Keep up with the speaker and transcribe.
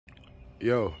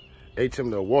Yo,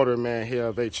 HM the Waterman here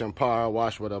of HM Power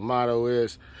Wash, where the motto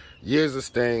is, years of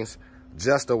stains,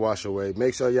 just a wash away.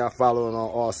 Make sure y'all following on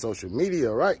all social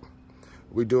media, right?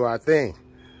 We do our thing.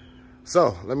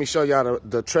 So, let me show y'all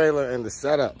the trailer and the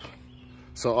setup.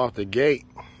 So, off the gate,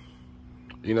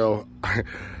 you know,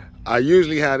 I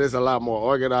usually have this a lot more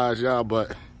organized, y'all,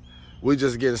 but we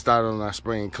just getting started on our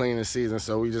spring cleaning season,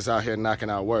 so we just out here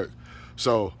knocking out work.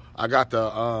 So, I got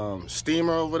the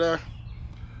steamer over there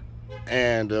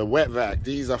and the wet vac.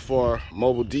 These are for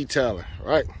mobile detailing,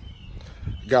 right?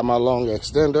 Got my long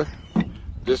extender.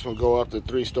 This one go up to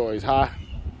 3 stories high.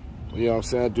 You know what I'm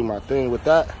saying? Do my thing with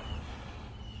that.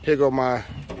 Here go my,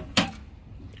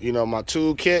 you know, my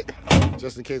tool kit,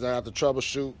 just in case I have to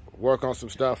troubleshoot, work on some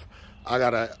stuff. I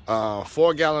got a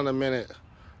 4 gallon a minute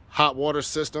hot water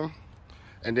system,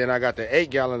 and then I got the 8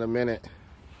 gallon a minute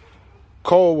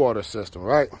cold water system,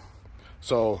 right?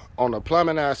 So on the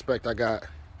plumbing aspect, I got,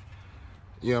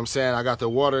 you know what I'm saying, I got the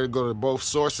water to go to both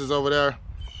sources over there,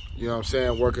 you know what I'm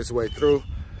saying, work its way through.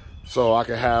 So I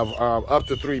can have up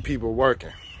to 3 people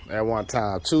working at one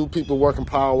time. 2 people working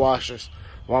power washers,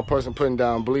 1 person putting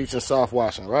down bleach and soft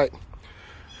washing, right?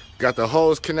 Got the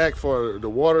hose connect for the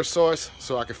water source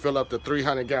so I can fill up the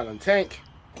 300 gallon tank.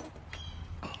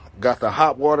 Got the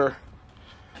hot water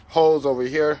hose over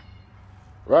here,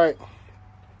 right?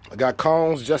 I got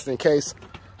cones just in case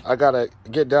I gotta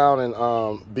get down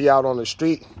and be out on the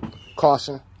street.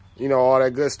 Caution, you know, all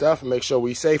that good stuff, and make sure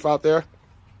we safe out there.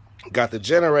 Got the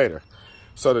generator.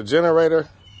 So the generator,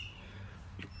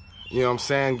 you know what I'm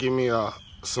saying, give me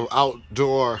some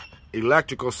outdoor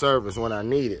electrical service when I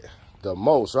need it the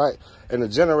most, right? And the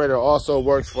generator also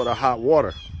works for the hot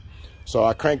water. So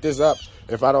I crank this up.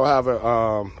 If I don't have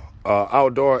a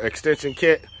outdoor extension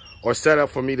kit or setup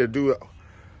for me to do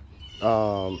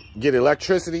get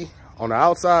electricity on the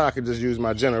outside, I can just use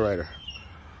my generator.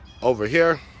 Over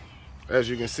here, as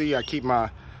you can see, I keep my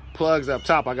plugs up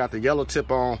top. I got the yellow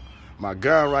tip on my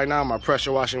gun right now, my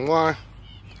pressure washing one.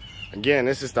 Again,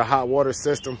 this is the hot water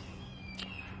system,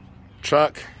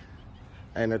 truck,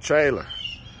 and the trailer.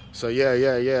 So yeah,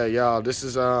 y'all, this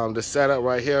is the setup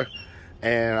right here.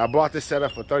 And I bought this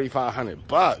setup for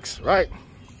 $3,500, right?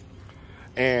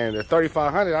 And the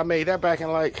 $3,500, I made that back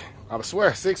in, like, I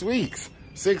swear, 6 weeks.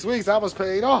 6 weeks, I was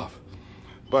paid off.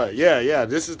 But yeah,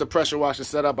 this is the pressure washer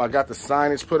setup. I got the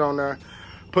signage put on there.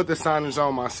 Put the signage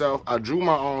on myself. I drew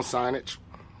my own signage.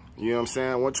 You know what I'm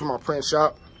saying? Went to my print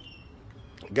shop.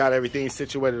 Got everything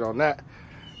situated on that.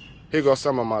 Here goes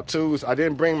some of my tools. I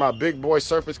didn't bring my big boy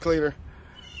surface cleaner.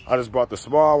 I just brought the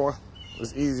small one.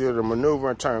 It's easier to maneuver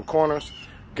and turn corners.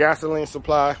 Gasoline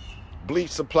supply, bleach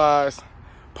supplies,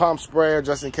 pump sprayer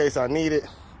just in case I need it.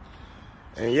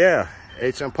 And yeah,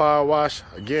 HM Power Wash.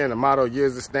 Again, the motto,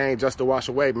 years of stain, just to wash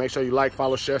away. Make sure you like,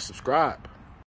 follow, share, subscribe.